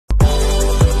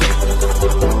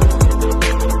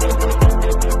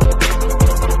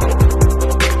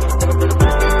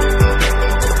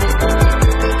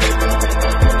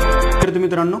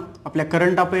मित्रांनो, आपल्या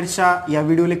करंट अफेअर्सच्या या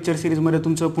व्हिडिओ लेक्चर सीरीजमध्ये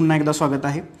तुमचं पुन्हा एकदा स्वागत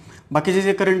आहे। बाकीचे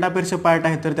जे करंट अफेअर्सचे पार्ट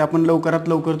आहेत तर ते आपण लवकरात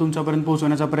लवकर तुमच्यापर्यंत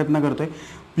पोहोचवण्याचा प्रयत्न करतोय।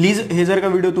 प्लीज हे जर का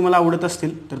व्हिडिओ तुम्हाला आवडत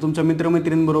असतील तर तुमच्या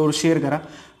मित्रमैत्रिणींबरोबर शेअर करा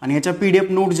आणि याच्या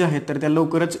PDF नोट ज्या आहेत तर त्या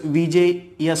लवकरच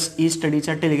VJS ई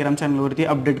स्टडीच्या टेलिग्राम चॅनलवरती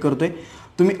अपडेट करतोय।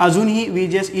 तुम्ही अजूनही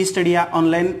VJS ई स्टडी या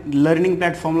ऑनलाईन लर्निंग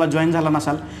प्लॅटफॉर्मला जॉईन झाला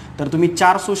नसाल तर तुम्ही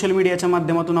 4 सोशल मीडियाच्या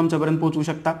माध्यमातून आमच्यापर्यंत पोहोचू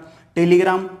शकता।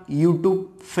 टेलिग्राम, यूट्यूब,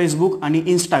 फेसबुक आणि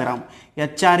इंस्टाग्राम या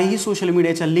चारही सोशल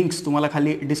मीडियाच्या लिंक्स तुम्हाला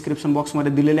खाली डिस्क्रिप्शन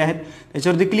बॉक्समध्ये दिलेले आहेत।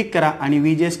 त्याच्यावरती क्लिक करा आणि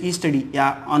VJS ई स्टडी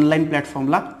या ऑनलाईन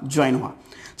प्लॅटफॉर्मला जॉईन व्हा।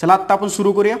 चला आता आपण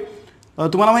सुरू करूया।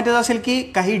 तुम्हाला माहितीच असेल की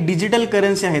काही डिजिटल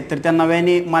करन्सी आहेत तर त्या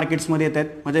नव्याने मार्केट्समध्ये येत आहेत,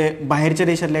 म्हणजे बाहेरच्या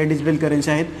देशातल्या डिजिटल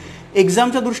करन्सी आहेत।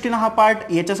 एक्झामच्या दृष्टीने हा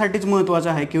पार्ट याच्यासाठीच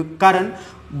महत्त्वाचा आहे की कारण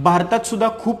भारतात सुद्धा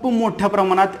खूप मोठ्या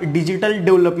प्रमाणात डिजिटल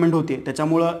डेव्हलपमेंट होते,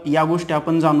 त्याच्यामुळं या गोष्टी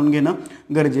आपण जाणून घेणं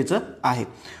गरजेचं आहे।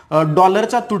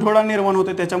 डॉलरचा तुटवडा निर्माण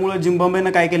होतो, त्याच्यामुळं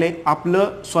झिम्बाब्वेनं काय केलंय,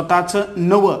 आपलं स्वतःचं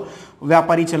नवं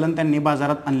व्यापारी चलन त्यांनी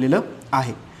बाजारात आणलेलं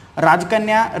आहे।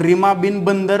 राजकन्या रीमा बिन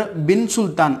बंदर बिन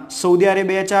सुलतान सौदी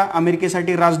अरेबियाच्या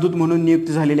अमेरिकेसाठी राजदूत म्हणून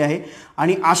नियुक्त झालेली आहे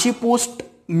आणि अशी पोस्ट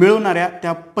मिळवणाऱ्या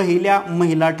त्या पहिल्या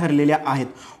महिला ठरलेल्या आहेत।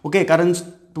 ओके, कारण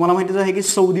तुम्हाला माहितीच आहे की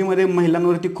सौदीमध्ये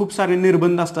महिलांवरती खूप सारे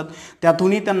निर्बंध असतात,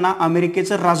 त्यातूनही त्यांना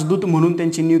अमेरिकेचं राजदूत म्हणून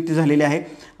त्यांची नियुक्ती झालेली आहे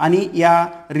आणि या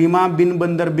रीमा बिन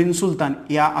बंदर बिन सुलतान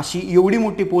या अशी एवढी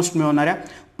मोठी पोस्ट मिळवणाऱ्या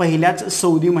पहिल्याच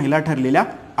सौदी महिला ठरलेल्या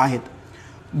आहेत।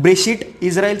 ब्रेशिट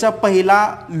इस्रायलचा पहिला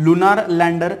लुनार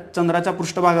लँडर चंद्राच्या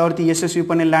पृष्ठभागावरती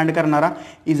यशस्वीपणे लँड करणारा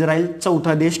इस्रायल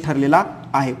चौथा देश ठरलेला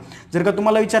आहे। जर का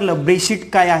तुम्हाला विचारलं ब्रेशिट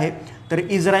काय आहे तर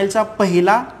इस्रायलचा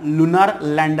पहिला लुनार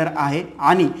लँडर आहे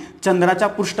आणि चंद्राच्या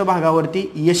पृष्ठभागावरती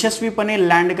यशस्वीपणे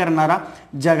लँड करणारा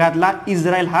जगातला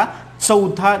इस्रायल हा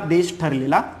चौथा देश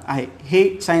ठरलेला आहे। हे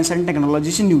सायन्स अँड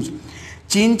टेक्नॉलॉजीची न्यूज।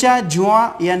 चीनच्या जुआ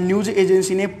या न्यूज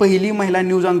एजन्सीने पहिली महिला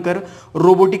न्यूज अँकर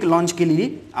रोबोटिक लॉन्च केलेली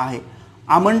आहे।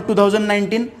 आमन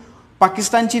 2019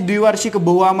 पाकिस्तानची द्विवार्षिक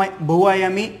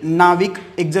बहुआयामी नाविक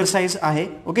एक्झरसाइज आहे।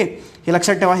 ओके, हे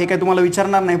लक्षात ठेवा, हे काय तुम्हाला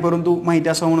विचारणार नाही परंतु माहिती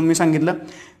असावं म्हणून मी सांगितलं।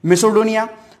 मेसोडोनिया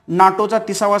नाटोचा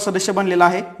 30वा सदस्य बनलेला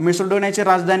आहे। मेसोडोनियाची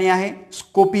राजधानी आहे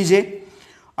स्कोपिजे।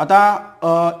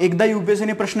 आता एकदा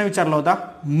UPSCने प्रश्न विचारला होता,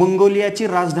 मंगोलियाची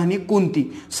राजधानी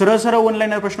कोणती? सरळ सरळ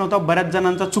ऑनलाईन प्रश्न होता, बऱ्याच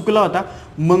जणांचा चुकला होता।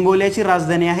 मंगोलियाची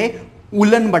राजधानी आहे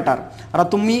उलन-बटार। आता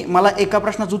तुम्ही मला एका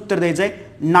प्रश्नाचं उत्तर द्यायचं आहे,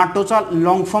 नाटोचा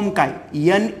लॉंग फॉर्म काय?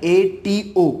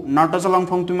 NATO। नाटोचा लॉंग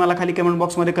फॉर्म तुम्ही मला खाली कमेंट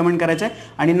बॉक्समध्ये कमेंट करायचं आहे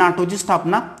आणि नाटोची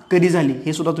स्थापना कधी झाली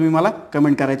हे सुद्धा तुम्ही मला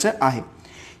कमेंट करायचं आहे।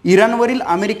 इराणवरील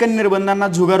अमेरिकन निर्बंधांना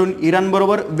झुगारून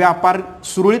इराणबरोबर व्यापार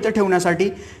सुरळीत ठेवण्यासाठी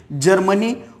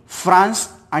जर्मनी, फ्रान्स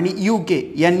आणि UK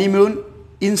यांनी मिळून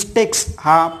इन्स्टेक्स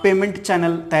हा पेमेंट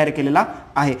चॅनल तयार केलेला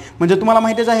आहे। म्हणजे तुम्हाला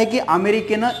माहितीच आहे की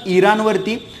अमेरिकेनं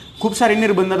इराणवरती खूप सारे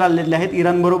निर्बंध लादलेले आहेत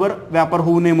इराणबरोबर व्यापार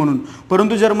होऊ नये म्हणून,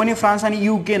 परंतु जर्मनी, फ्रान्स आणि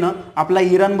UKनं आपला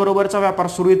इराणबरोबरचा व्यापार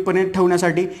सुरळीतपणे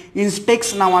ठेवण्यासाठी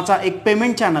इन्स्टेक्स नावाचा एक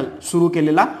पेमेंट चॅनल सुरू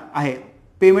केलेला आहे।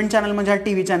 पेमेंट चॅनल म्हणजे हा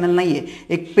TV चॅनल नाहीये,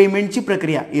 एक पेमेंटची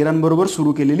प्रक्रिया इराणबरोबर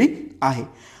सुरू केलेली आहे।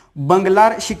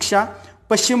 बंगलार शिक्षा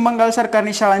पश्चिम बंगाल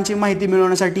सरकारने शाळांची माहिती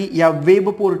मिळवण्यासाठी या वेब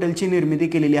पोर्टलची निर्मिती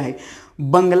केलेली आहे।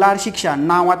 बंगलार शिक्षा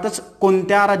नावातच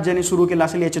कोणत्या राज्याने सुरू केलं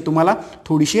असेल याची तुम्हाला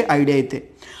थोडीशी आयडिया येते।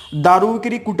 दारू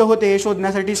विक्री कुठं होते हे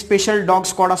शोधण्यासाठी स्पेशल डॉग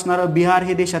स्क्वॉड असणारं बिहार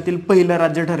हे देशातील पहिलं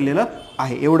राज्य ठरलेलं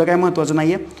आहे। एवढं काय महत्त्वाचं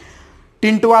नाहीये।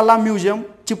 टिंटवाला म्युझियम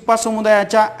चिप्पा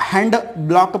समुदायाच्या हँड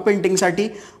ब्लॉक पेंटिंगसाठी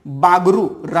बागरू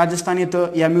राजस्थान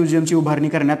येथे या म्युझियमची उभारणी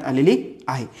करण्यात आलेली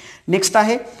आहे। नेक्स्ट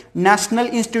आहे national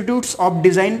institutes of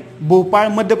design Bhopal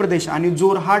Madhya Pradesh आणि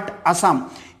जोरहाट आसाम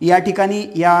या ठिकाणी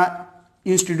या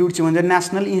इन्स्टिट्यूटची म्हणजे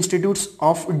नॅशनल इन्स्टिट्यूट्स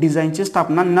ऑफ डिझाईनची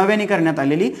स्थापना नव्याने करण्यात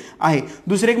आलेली आहे।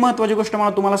 दुसरी एक महत्त्वाची गोष्ट मला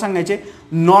तुम्हाला सांगायची,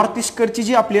 नॉर्थ ईस्टकडची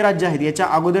जी आपली राज्य आहेत याच्या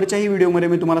अगोदरच्याही व्हिडिओमध्ये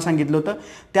मी तुम्हाला सांगितलं होतं,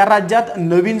 त्या राज्यात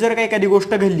नवीन जर काही एखादी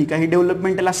गोष्ट घडली, काही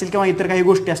डेव्हलपमेंटल असेल किंवा इतर काही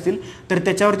गोष्टी असतील तर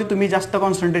त्याच्यावरती तुम्ही जास्त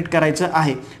कॉन्सन्ट्रेट करायचं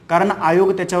आहे, कारण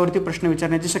आयोग त्याच्यावरती प्रश्न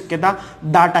विचारण्याची शक्यता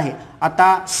दाट आहे।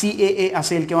 आता CAA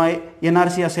असेल किंवा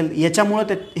NRC असेल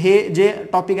याच्यामुळे हे जे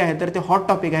टॉपिक आहे तर ते हॉट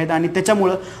टॉपिक आहेत आणि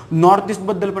त्याच्यामुळे नॉर्थ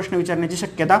ईस्टबद्दल प्रश्न विचारण्याची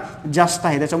शक्यता जास्त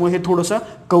आहे, त्याच्यामुळे हे थोडंसं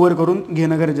कव्हर करून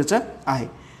घेणं गरजेचं आहे।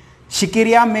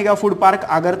 शिकिरिया मेगा फूड पार्क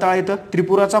आगरताळा येथे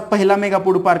त्रिपुराचा पहिला मेगा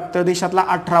फूड पार्क तर देशातला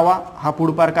 18वा हा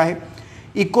फूड पार्क आहे।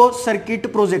 इको सर्किट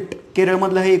प्रोजेक्ट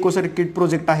केरळमधलं हे इको सर्किट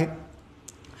प्रोजेक्ट आहे।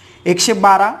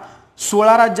 112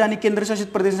 16 राज्य आणि केंद्रशासित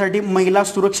प्रदेशासाठी महिला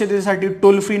सुरक्षिततेसाठी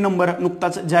टोल फ्री नंबर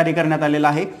नुकताच जारी करण्यात आलेला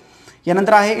आहे।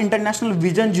 यानंतर आहे इंटरनॅशनल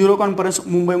व्हिजन झिरो कॉन्फरन्स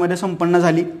मुंबईमध्ये संपन्न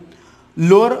झाली।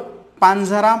 Lower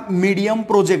Panjhra medium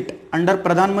project under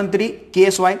प्रधानमंत्री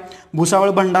KSY भुसावळ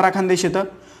भंडारा खानदेश येथे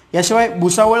याशिवाय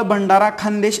भुसावळ भंडारा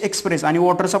खानदेश एक्सप्रेस आणि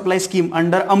वॉटर सप्लाय स्कीम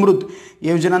अंडर अमृत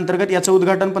योजनेअंतर्गत याचं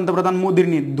उद्घाटन पंतप्रधान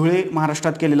मोदींनी धुळे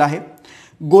महाराष्ट्रात केलेलं आहे.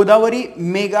 Godavari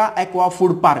mega aqua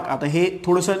food park, आता हे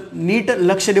थोडंसं नीट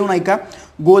लक्ष देऊन ऐका.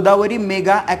 Godavari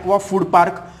mega aqua food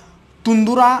park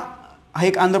तुंदुरा हा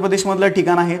एक आंध्र प्रदेशमधलं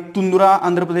ठिकाण आहे. तुंदुरा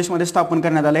आंध्र प्रदेशमध्ये स्थापन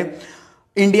करण्यात आले.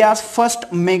 India's first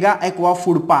mega aqua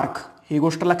food park, ही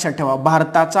गोष्ट लक्षात ठेवा.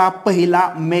 भारताचा पहिला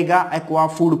mega aqua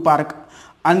food park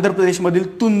Andhra प्रदेशमधील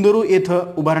तुंदुरू येथे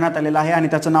उभारण्यात आलेला आहे आणि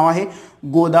त्याचं नाव आहे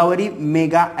Godavari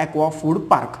mega aqua food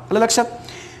park. आलं लक्षात.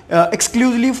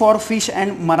 Exclusively for fish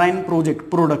and marine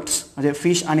products, म्हणजे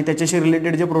फिश आणि त्याच्याशी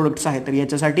रिलेटेड जे प्रोडक्ट्स आहेत तर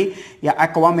याच्यासाठी या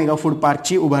ॲक्वा मेगा फूड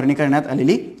पार्कची उभारणी करण्यात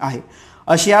आलेली आहे.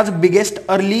 आशियाज बिगेस्ट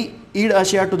अर्ली ईड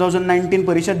आशिया 2019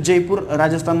 परिषद जयपूर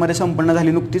राजस्थानमध्ये संपन्न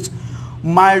झाली नुकतीच.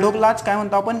 माळढोकलाच काय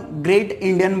म्हणतो आपण great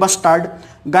Indian bustard.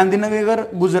 Gandhinagar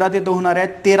Gujarat येथे होणाऱ्या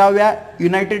 13व्या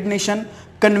United nation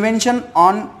convention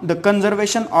on the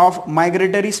conservation of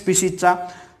migratory स्पीसीजचा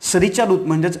सरीचा दूत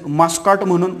म्हणजेच मास्कॉट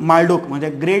म्हणून माळढोक म्हणजे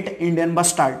ग्रेट इंडियन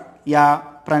बस्टार्ड या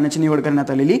प्राण्याची निवड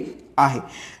करण्यात आलेली आहे.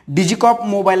 डिजिकॉप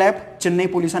मोबाईल ॲप चेन्नई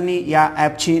पोलिसांनी या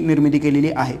ॲपची निर्मिती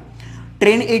केलेली आहे.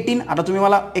 ट्रेन 18, आता तुम्ही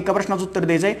मला एका प्रश्नाचं उत्तर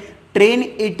द्यायचं आहे. ट्रेन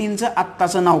 18चं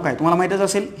आत्ताचं नाव काय? तुम्हाला माहितच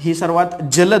असेल ही सर्वात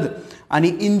जलद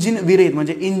आणि इंजिन विरहित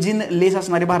म्हणजे इंजिन लेस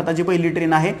असणारी भारताची पहिली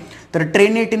ट्रेन आहे. तर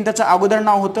ट्रेन 18 त्याचं अगोदर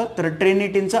नाव होतं, तर ट्रेन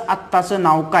 18चं आत्ताचं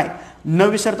नाव काय? न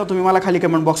विसरता तुम्ही मला खाली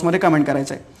कमेंट बॉक्समध्ये कमेंट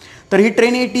करायचं आहे. तर ही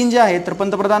ट्रेन 18 जी आहे तर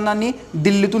पंतप्रधानांनी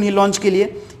दिल्लीतून ही लॉन्च केली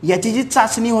आहे. याची जी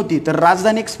चाचणी होती तर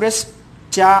राजधानी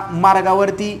एक्सप्रेसच्या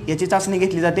मार्गावरती याची चाचणी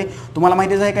घेतली जाते. तुम्हाला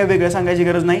माहितीच आहे, काय वेगळं सांगायची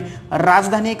गरज नाही.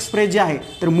 राजधानी एक्सप्रेस जी आहे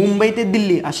तर मुंबई ते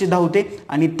दिल्ली अशी धावते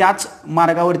आणि त्याच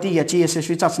मार्गावरती याची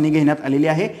यशस्वी चाचणी घेण्यात आलेली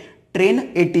आहे ट्रेन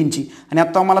 18ची. आणि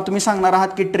आता मला तुम्ही सांगणार आहात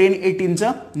की ट्रेन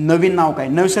 18चं नवीन नाव काय?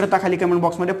 न विसरता खाली कमेंट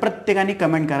बॉक्समध्ये प्रत्येकाने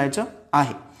कमेंट करायचं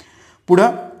आहे.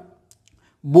 पुढं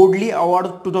बोडली अवॉर्ड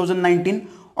 2019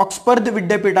 ऑक्सफर्ड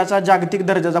विद्यापीठाचा जागतिक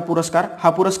दर्जाचा पुरस्कार. हा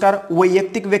पुरस्कार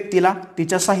वैयक्तिक व्यक्तीला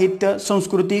तिच्या साहित्य,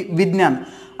 संस्कृती, विज्ञान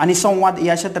आणि संवाद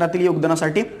या क्षेत्रातील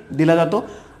योगदानासाठी दिला जातो.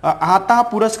 आता हा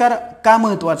पुरस्कार का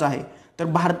महत्त्वाचा आहे तर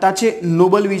भारताचे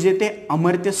नोबेल विजेते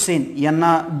अमर्त्य सेन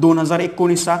यांना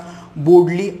 2019चा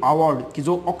बोडली अवॉर्ड की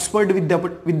जो ऑक्सफर्ड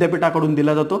विद्यापीठाकडून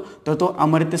दिला जातो तर तो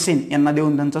अमर्त्य सेन यांना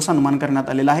देऊन त्यांचा सन्मान करण्यात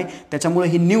आलेला आहे. त्याच्यामुळे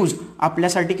ही न्यूज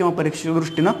आपल्यासाठी किंवा परीक्षेच्या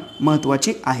दृष्टीनं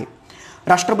महत्त्वाची आहे.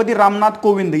 राष्ट्रपती रामनाथ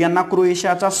कोविंद यांना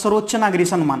क्रोएशियाचा सर्वोच्च नागरी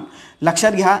सन्मान.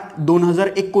 लक्षात घ्या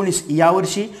 2019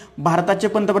 यावर्षी भारताचे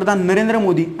पंतप्रधान नरेंद्र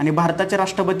मोदी आणि भारताचे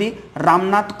राष्ट्रपती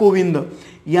रामनाथ कोविंद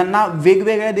यांना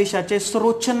वेगवेगळ्या देशाचे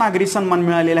सर्वोच्च नागरी सन्मान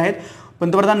मिळालेले आहेत.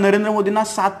 पंतप्रधान नरेंद्र मोदींना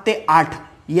 7 ते 8,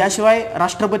 याशिवाय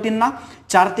राष्ट्रपतींना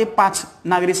 4 ते 5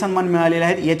 नागरी सन्मान मिळालेले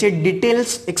आहेत. याचे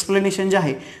डिटेल्स एक्सप्लेनेशन जे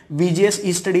आहे VGS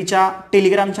ई स्टडीच्या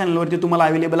टेलिग्राम चॅनलवरती तुम्हाला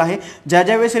अवेलेबल आहे. ज्या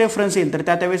ज्यावेळेस रेफरन्स येईल तर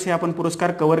त्यावेळेस हे आपण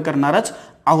पुरस्कार कव्हर करणारच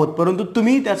आहोत, परंतु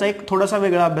तुम्ही त्याचा एक थोडासा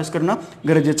वेगळा अभ्यास करणं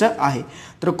गरजेचं आहे.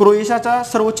 तर क्रोएशियाचा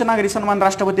सर्वोच्च नागरी सन्मान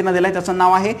राष्ट्रपतींना दिलाय, त्याचं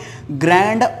नाव आहे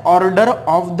grand order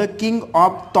of the king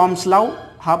of टॉम्सलाव.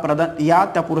 हा या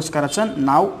त्या पुरस्काराचं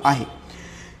नाव आहे.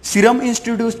 सिरम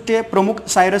इन्स्टिट्यूटचे प्रमुख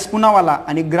सायरस पुनावाला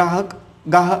आणि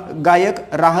गायक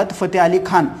राहत फतेह अली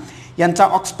खान यांचा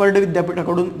ऑक्सफर्ड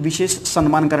विद्यापीठाकडून विशेष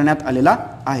सन्मान करण्यात आलेला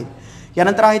आहे.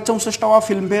 यानंतर आहे 64वा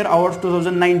फिल्मफेअर अवॉर्ड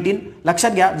 2019.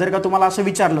 लक्षात घ्या, जर का तुम्हाला असं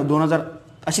विचारलं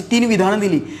अशी 3 विधानं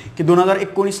दिली की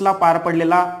 2019ला पार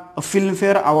पडलेला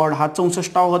फिल्मफेअर अवॉर्ड हा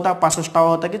 64वा होता, 65वा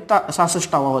होता की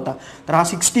 66वा होता, तर हा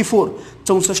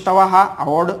 64वा हा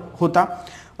अवॉर्ड होता.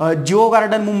 जिओ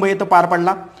गार्डन मुंबई येथे पार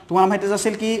पडला. तुम्हाला माहितीच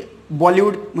असेल की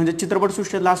बॉलिवूड म्हणजे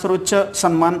चित्रपटसृष्टीतला हा सर्वोच्च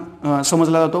सन्मान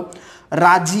समजला जातो.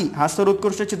 राजी हा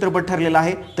सर्वोत्कृष्ट चित्रपट ठरलेला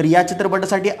आहे. तर या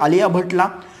चित्रपटासाठी आलिया भट्टला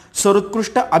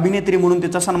सर्वोत्कृष्ट अभिनेत्री म्हणून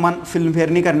तिचा सन्मान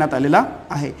फिल्मफेअरनी करण्यात आलेला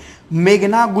आहे.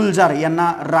 मेघना गुलजार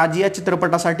यांना राजी या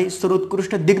चित्रपटासाठी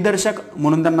सर्वोत्कृष्ट दिग्दर्शक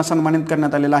म्हणून त्यांना सन्मानित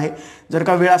करण्यात आलेला आहे. जर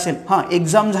का वेळ असेल,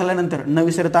 एक्झाम झाल्यानंतर न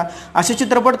विसरता असे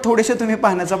चित्रपट थोडेसे तुम्ही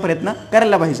पाहण्याचा प्रयत्न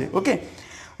करायला पाहिजे. ओके.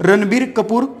 रणबीर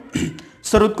कपूर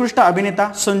सर्वोत्कृष्ट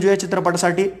अभिनेता संजू या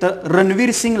चित्रपटासाठी, तर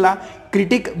रणवीर सिंगला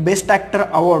critic best actor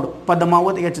award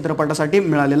Padmaavat या चित्रपटासाठी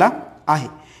मिळालेला आहे.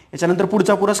 याच्यानंतर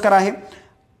पुढचा पुरस्कार आहे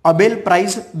अबेल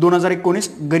प्राइज 2019.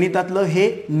 गणितातलं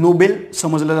हे नोबेल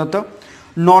समजलं जातं.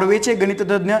 नॉर्वेचे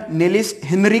गणिततज्ञ नेलिस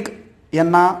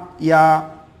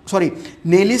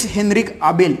हेनरिक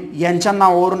आबेल यांच्या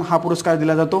नावावरून हा पुरस्कार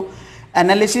दिला जातो.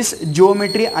 ॲनालिसिस,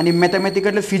 जिओमेट्री आणि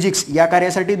मॅथमॅटिकल फिजिक्स या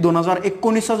कार्यासाठी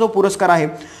 2019चा जो पुरस्कार आहे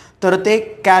तर ते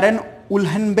कॅरेन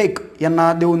उल्हनबेक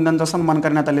यांना देऊन त्यांचा सन्मान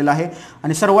करण्यात आलेला आहे.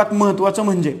 आणि सर्वात महत्त्वाचं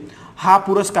म्हणजे हा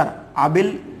पुरस्कार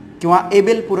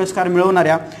एबेल पुरस्कार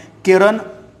मिळवणाऱ्या केरन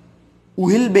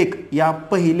उहिलबेक या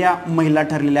पहिल्या महिला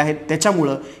ठरलेल्या आहेत,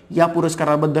 त्याच्यामुळं या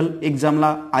पुरस्काराबद्दल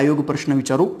एक्झामला आयोग प्रश्न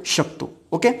विचारू शकतो.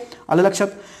 ओके, आलं लक्षात.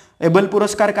 एबल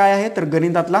पुरस्कार काय आहे तर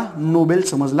गणितातला नोबेल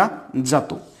समजला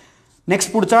जातो.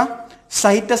 नेक्स्ट पुढचा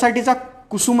साहित्यासाठीचा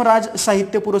कुसुमराज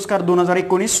साहित्य पुरस्कार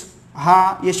 2019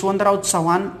 हा यशवंतराव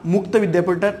चव्हाण मुक्त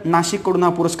विद्यापीठ नाशिककडून हा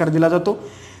पुरस्कार दिला जातो.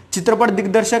 चित्रपट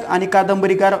दिग्दर्शक आणि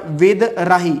कादंबरीकार वेद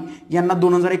राही यांना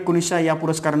 2019च्या या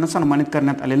पुरस्कारानं सन्मानित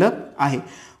करण्यात आलेलं आहे.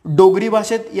 डोगरी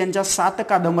भाषेत यांच्या 7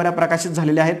 कादंबऱ्या प्रकाशित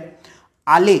झालेल्या आहेत.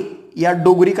 आले या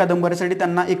डोगरी कादंबरीसाठी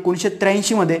त्यांना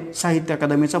 1983 मध्ये साहित्य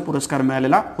अकादमीचा पुरस्कार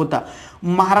मिळालेला होता.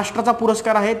 महाराष्ट्राचा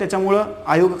पुरस्कार आहे, त्याच्यामुळं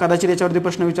आयोग कदाचित याच्यावरती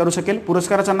प्रश्न विचारू शकेल.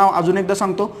 पुरस्काराचं नाव अजून एकदा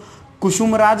सांगतो,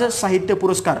 कुसुमराज साहित्य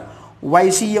पुरस्कार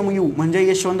YCMU म्हणजे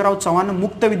यशवंतराव चव्हाण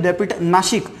मुक्त विद्यापीठ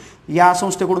नाशिक या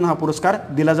संस्थेकडून हा पुरस्कार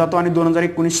दिला जातो आणि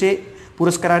 2019चे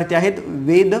पुरस्कारार्थी आहेत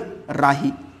वेद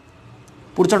राही.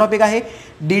 पुढचा टॉपिक आहे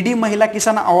DD महिला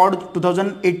किसान अवॉर्ड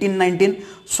 2018-19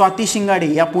 स्वाती शिंगाडे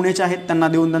या पुण्याच्या आहेत, त्यांना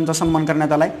देऊन त्यांचा सन्मान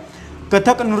करण्यात आलाय.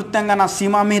 कथक नृत्यांगना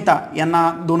सीमा मेहता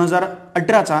यांना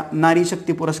 2018चा नारी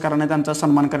शक्ती पुरस्काराने त्यांचा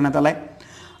सन्मान करण्यात आलाय.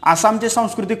 आसामचे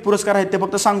सांस्कृतिक पुरस्कार आहेत ते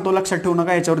फक्त सांगतो, लक्षात ठेवू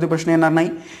नका, याच्यावरती प्रश्न येणार नाही.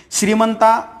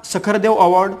 श्रीमंता सखरदेव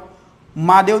award,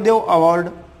 महादेवदेव award,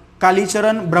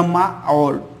 Kalicharan Brahma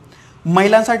award.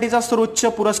 महिलांसाठीचा सर्वोच्च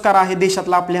पुरस्कार आहे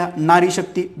देशातला आपल्या नारी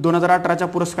शक्ती. 2018च्या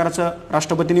पुरस्काराचं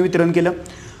राष्ट्रपतींनी वितरण केलं.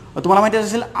 तुम्हाला माहिती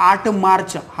असेल 8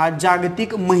 मार्च हा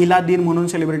जागतिक महिला दिन म्हणून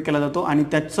सेलिब्रेट केला जातो आणि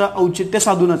त्याचं औचित्य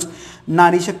साधूनच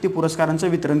नारी शक्ती पुरस्कारांचं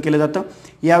वितरण केलं जातं.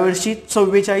 यावर्षी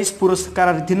 44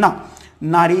 पुरस्कारार्थींना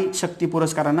नारी शक्ती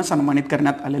पुरस्कारांना सन्मानित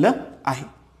करण्यात आलेलं आहे.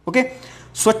 ओके,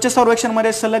 स्वच्छ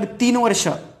सर्वेक्षणमध्ये सलग 3 वर्ष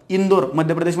इंदोर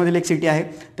मध्य प्रदेशमधील एक सिटी आहे,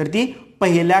 तर ती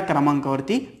पहिल्या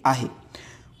क्रमांकावरती आहे.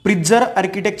 प्रित्झर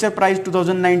आर्किटेक्चर प्राइज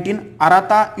 2019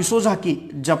 आराता इसोझाकी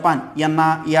जपान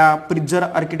यांना या प्रित्झर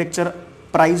आर्किटेक्चर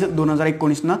प्राइज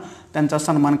 2019नं त्यांचा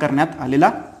सन्मान करण्यात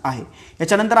आलेला आहे.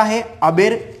 याच्यानंतर आहे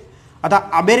आबेर. आता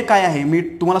आबेर काय आहे, मी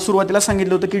तुम्हाला सुरुवातीला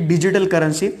सांगितलं होतं की डिजिटल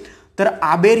करन्सी. तर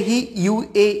आबेर ही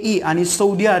UAE आणि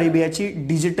सौदी अरेबियाची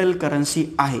डिजिटल करन्सी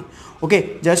आहे. ओके,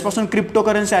 ज्यावेळेसपासून क्रिप्टो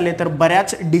करन्सी आले तर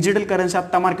बऱ्याच डिजिटल करन्सी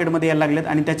आत्ता मार्केटमध्ये यायला लागल्यात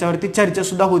आणि त्याच्यावरती चर्चा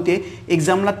सुद्धा होते.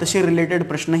 एक्झामला तसे रिलेटेड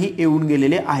प्रश्नही येऊन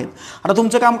गेलेले आहेत. आता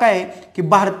तुमचं काम काय आहे की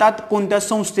भारतात कोणत्या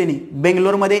संस्थेने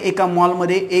बेंगलोरमध्ये एका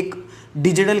मॉलमध्ये एक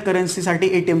डिजिटल करन्सीसाठी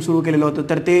ATM सुरू केलेलं होतं,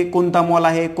 तर ते कोणता मॉल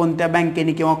आहे, कोणत्या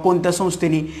बँकेने किंवा कोणत्या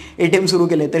संस्थेने ATM सुरू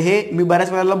केले, तर हे मी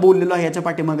बऱ्याच वेळेला बोललेलो आहे याच्या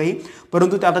पाठीमागेही,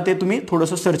 परंतु आता ते तुम्ही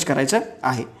थोडंसं सर्च करायचं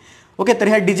आहे. ओके, तर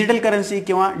ह्या डिजिटल करन्सी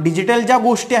किंवा डिजिटल ज्या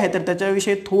गोष्टी आहेत तर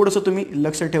त्याच्याविषयी थोडंसं तुम्ही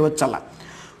लक्ष ठेवत चला.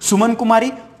 सुमन कुमारी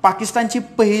पाकिस्तानची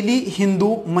पहिली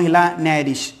हिंदू महिला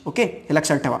न्यायाधीश. ओके, हे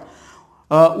लक्षात ठेवा.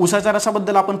 उसाच्या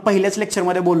रसाबद्दल आपण पहिल्याच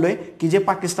लेक्चरमध्ये बोललोय की जे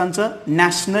पाकिस्तानचं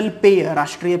नॅशनल पेय,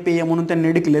 राष्ट्रीय पेय म्हणून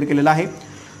त्यांनी डिक्लेअर केलेलं आहे.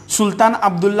 सुलतान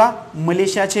अब्दुल्ला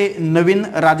मलेशियाचे नवीन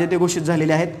राजे ते घोषित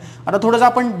झालेले आहेत. आता थोडंसं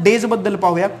आपण डेज बद्दल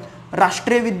पाहूया.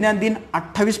 राष्ट्रीय विज्ञान दिन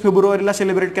 28 फेब्रुवारीला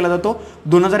सेलिब्रेट केला जातो.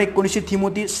 2019ची थीम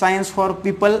होती science for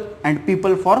people and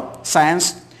people for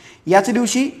science. याच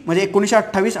दिवशी म्हणजे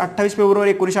 28 फेब्रुवारी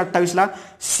 1928ला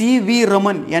CV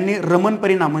रमन यांनी रमन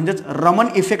परिणाम म्हणजेच रमन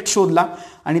इफेक्ट शोधला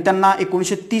आणि त्यांना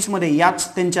 1930 मध्ये याच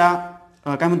त्यांच्या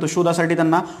काय म्हणतो शोधासाठी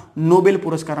त्यांना नोबेल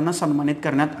पुरस्कारानं सन्मानित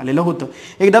करण्यात आलेलं होतं.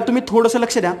 एकदा तुम्ही थोडंसं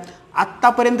लक्ष द्या,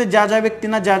 आत्तापर्यंत ज्या ज्या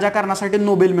व्यक्तींना ज्या ज्या कारणासाठी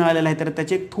नोबेल मिळालेलं आहे तर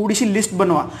त्याची एक थोडीशी लिस्ट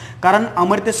बनवा. कारण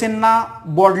अमर्त्य सेनना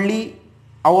बॉडली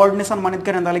अवॉर्डने सन्मानित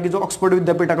करण्यात आले की जो ऑक्सफर्ड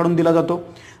विद्यापीठाकडून दिला जातो.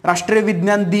 राष्ट्रीय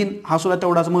विज्ञान दिन हा सुद्धा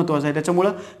तेवढाच महत्त्वाचा आहे.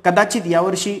 त्याच्यामुळं कदाचित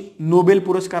यावर्षी नोबेल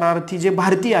पुरस्कारार्थी जे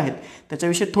भारतीय आहेत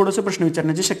त्याच्याविषयी थोडंसं प्रश्न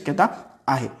विचारण्याची शक्यता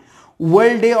आहे.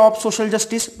 World day of social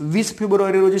justice 20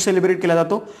 February रोजी सेलिब्रेट केला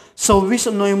जातो. 26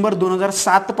 नोव्हेंबर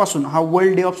 2007 पासून हा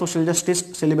world day of social justice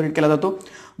celebrate केला जातो.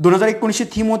 2019ची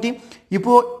थीम होती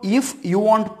if you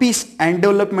want peace and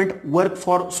development work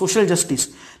for social justice.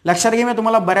 लक्षात घ्या, मी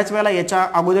तुम्हाला बऱ्याच वेळेला याच्या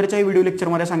अगोदरच्या व्हिडिओ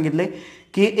लेक्चरमध्ये सांगितले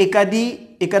की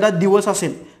एखादा दिवस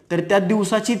असेल तर त्या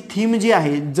दिवसाची थीम जी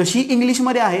आहे जशी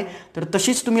इंग्लिशमध्ये आहे तर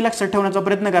तशीच तुम्ही लक्षात ठेवण्याचा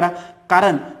प्रयत्न करा.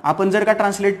 कारण आपण जर का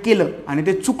ट्रान्सलेट केलं आणि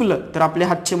ते चुकलं तर आपले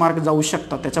हातचे मार्क जाऊ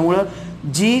शकतात.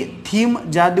 त्याच्यामुळं जी थीम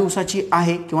ज्या दिवसाची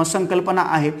आहे किंवा संकल्पना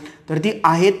आहे तर ती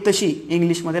आहे तशी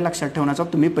इंग्लिशमध्ये लक्षात ठेवण्याचा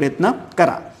तुम्ही प्रयत्न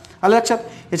करा. आलं लक्षात.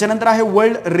 याच्यानंतर आहे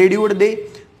world radio day.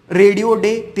 Radio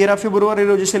day 13 February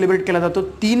रोजी सेलिब्रेट केला जातो.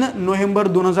 3 नोव्हेंबर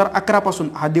 2011 पासून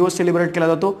हा दिवस सेलिब्रेट केला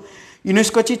जातो.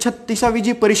 युनेस्कोची 36वी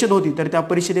जी परिषद होती तर त्या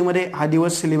परिषदेमध्ये हा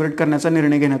दिवस सेलिब्रेट करण्याचा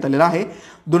निर्णय घेण्यात आलेला आहे.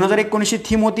 2019ची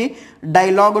थीम होती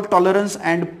dialogue tolerance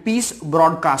and peace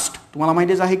broadcast. तुम्हाला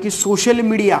माहितीच आहे की सोशल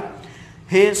मीडिया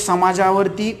हे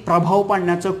समाजावरती प्रभाव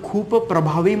पाडण्याचं खूप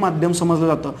प्रभावी माध्यम समजलं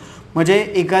जातं. म्हणजे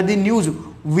एखादी न्यूज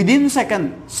विदिन सेकंद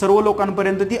सर्व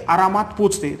लोकांपर्यंत ती आरामात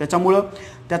पोचते. त्याच्यामुळं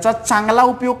त्याचा चांगला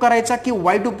उपयोग करायचा की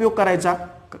वाईट उपयोग करायचा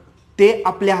ते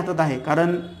आपल्या हातात आहे.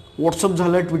 कारण व्हॉट्सअप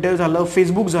झालं, ट्विटर झालं,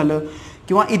 फेसबुक झालं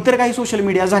किंवा इतर काही सोशल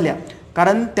मीडिया झाल्या,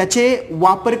 कारण त्याचे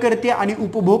वापरकर्ते आणि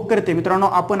उपभोगकर्ते मित्रांनो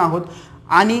आपण आहोत.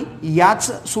 आणि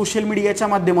याच सोशल मीडियाच्या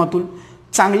माध्यमातून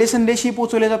चांगले संदेशही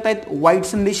पोहोचवले जात आहेत, वाईट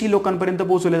संदेशही लोकांपर्यंत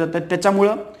पोहोचवले जात आहेत.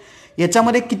 त्याच्यामुळं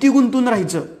याच्यामध्ये किती गुंतून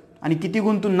राहायचं आणि किती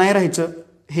गुंतून नाही राहायचं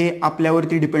हे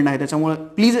आपल्यावरती डिपेंड आहे. त्याच्यामुळे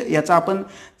प्लीज याचा आपण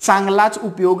चांगलाच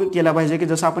उपयोग केला पाहिजे, की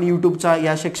जसं आपण यूट्यूबचा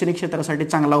या शैक्षणिक क्षेत्रासाठी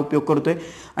चांगला उपयोग करतोय.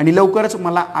 आणि लवकरच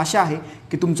मला आशा आहे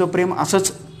की तुमचं प्रेम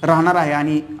असंच राहणार आहे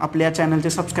आणि आपल्या चॅनलचे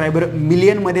सबस्क्रायबर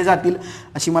मिलियनमध्ये जातील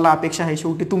अशी मला अपेक्षा आहे.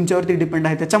 शेवटी तुमच्यावरती डिपेंड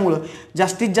आहे. त्याच्यामुळं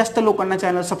जास्तीत जास्त लोकांना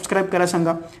चॅनल सबस्क्राईब करायला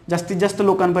सांगा, जास्तीत जास्त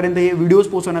लोकांपर्यंत हे व्हिडिओज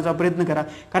पोहोचवण्याचा प्रयत्न करा.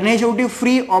 कारण हे शेवटी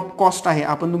फ्री ऑफ कॉस्ट आहे,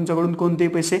 आपण तुमच्याकडून कोणतेही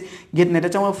पैसे घेत नाही.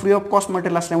 त्याच्यामुळे फ्री ऑफ कॉस्ट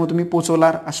मटेरियल असल्यामुळे तुम्ही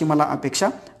पोहोचवणार अशी मला अपेक्षा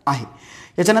आहे.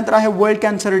 याच्यानंतर आहे वर्ल्ड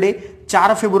कॅन्सर डे.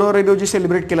 4 फेब्रुवारी रोजी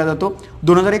सेलिब्रेट केला जातो.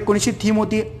 2019ची थीम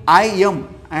होती I am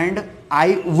and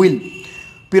I will.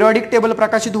 Periodic table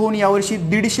प्रकाशित होऊन यावर्षी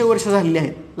 150 वर्ष झालेली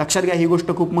आहेत. लक्षात घ्या, ही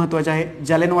गोष्ट खूप महत्त्वाची आहे.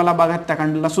 जालियनवाला बाग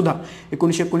हत्याकांडाला सुद्धा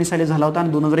 1919 साली झाला होता आणि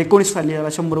 2019 साली याला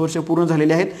 100 वर्ष पूर्ण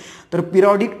झालेली आहेत. तर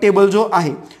पिरियॉडिक टेबल जो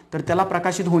आहे तर त्याला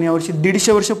प्रकाशित होऊन यावर्षी 150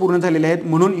 वर्ष पूर्ण झालेले आहेत.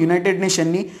 म्हणून युनायटेड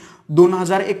नेशननी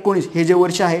 2019 हे जे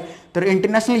वर्ष आहे तर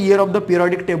international year of the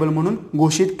periodic table म्हणून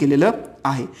घोषित केलेलं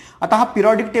आहे. आता हा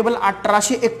पिरियॉडिक टेबल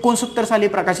 1869 साली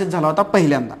प्रकाशित झाला होता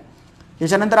पहिल्यांदा.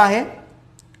 याच्यानंतर आहे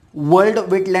वर्ल्ड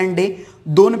वेटलँड डे.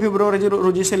 2 फेब्रुवारी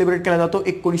रोजी सेलिब्रेट केला जातो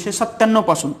 1997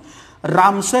 पासून.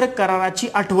 रामसर कराराची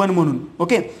आठवण म्हणून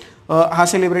ओके हा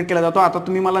सेलिब्रेट केला जातो. आता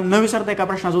तुम्ही मला न विसरता एका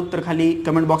प्रश्नाचं उत्तर खाली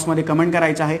कमेंट बॉक्समध्ये कमेंट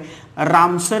करायचं आहे.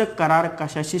 रामसर करार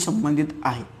कशाशी संबंधित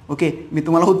आहे? ओके, मी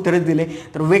तुम्हाला उत्तरच दिले.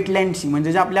 तर वेटलँडशी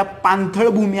म्हणजे ज्या आपल्या पाणथळ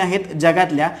भूमी आहेत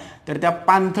जगातल्या, तर त्या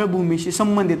पाणथळ भूमीशी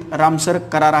संबंधित रामसर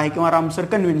करार आहे किंवा रामसर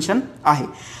कन्व्हेन्शन आहे.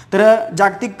 तर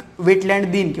जागतिक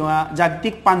वेटलँड दिन किंवा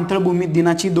जागतिक पाणथळ भूमी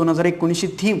दिनाची 2019ची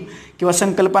थीम किंवा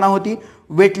संकल्पना होती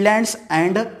वेटलँड्स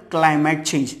अँड क्लायमॅट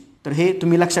चेंज. तर हे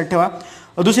तुम्ही लक्षात ठेवा.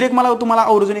 दुसरी एक मला तुम्हाला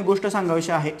आवर्जून एक गोष्ट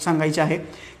सांगायची आहे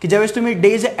की ज्यावेळेस तुम्ही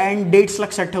डेज अँड डेट्स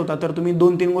लक्षात ठेवता तर तुम्ही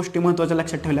 2-3 गोष्टी महत्त्वाच्या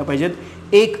लक्षात ठेवल्या पाहिजेत.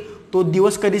 एक, तो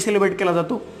दिवस कधी सेलिब्रेट केला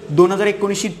जातो.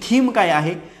 2019ची थीम काय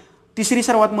आहे. तिसरी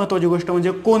सर्वात महत्त्वाची गोष्ट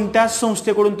म्हणजे कोणत्या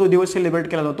संस्थेकडून तो दिवस सेलिब्रेट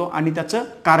केला जातो आणि त्याचं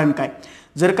कारण काय.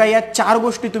 जर का या 4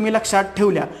 गोष्टी तुम्ही लक्षात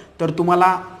ठेवल्या तर तुम्हाला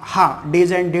हा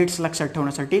डेज अँड डेट्स लक्षात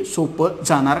ठेवण्यासाठी सोपं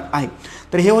जाणार आहे.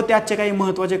 तर हे होते आजचे काही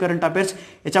महत्त्वाचे करंट अफेअर्स.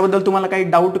 याच्याबद्दल तुम्हाला काही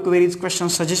डाऊट, क्वेरीज, क्वेश्चन,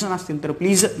 सजेशन असतील तर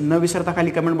प्लीज न विसरता खाली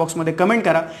कमेंट बॉक्समध्ये कमेंट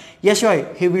करा. याशिवाय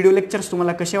हे व्हिडिओ लेक्चर्स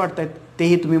तुम्हाला कसे वाटत आहेत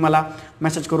तेही तुम्ही मला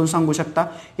मेसेज करून सांगू शकता.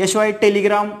 याशिवाय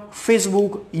टेलिग्राम,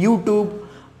 फेसबुक, यूट्यूब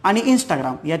आणि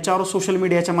इंस्टाग्राम याच्यावर सोशल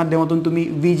मीडियाच्या माध्यमातून तुम्ही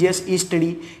VGS ई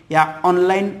स्टडी या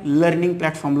ऑनलाईन लर्निंग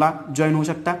प्लॅटफॉर्मला जॉईन होऊ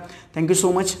शकता. Thank you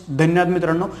so much. धन्यवाद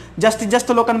मित्रांनो. जास्तीत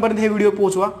जास्त लोकांपर्यंत हे व्हिडिओ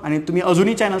पोहोचवा आणि तुम्ही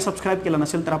अजूनही चॅनल सबस्क्राईब केला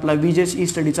नसेल तर आपला VGS ई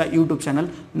स्टडीचा यूट्यूब चॅनल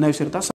न विसरता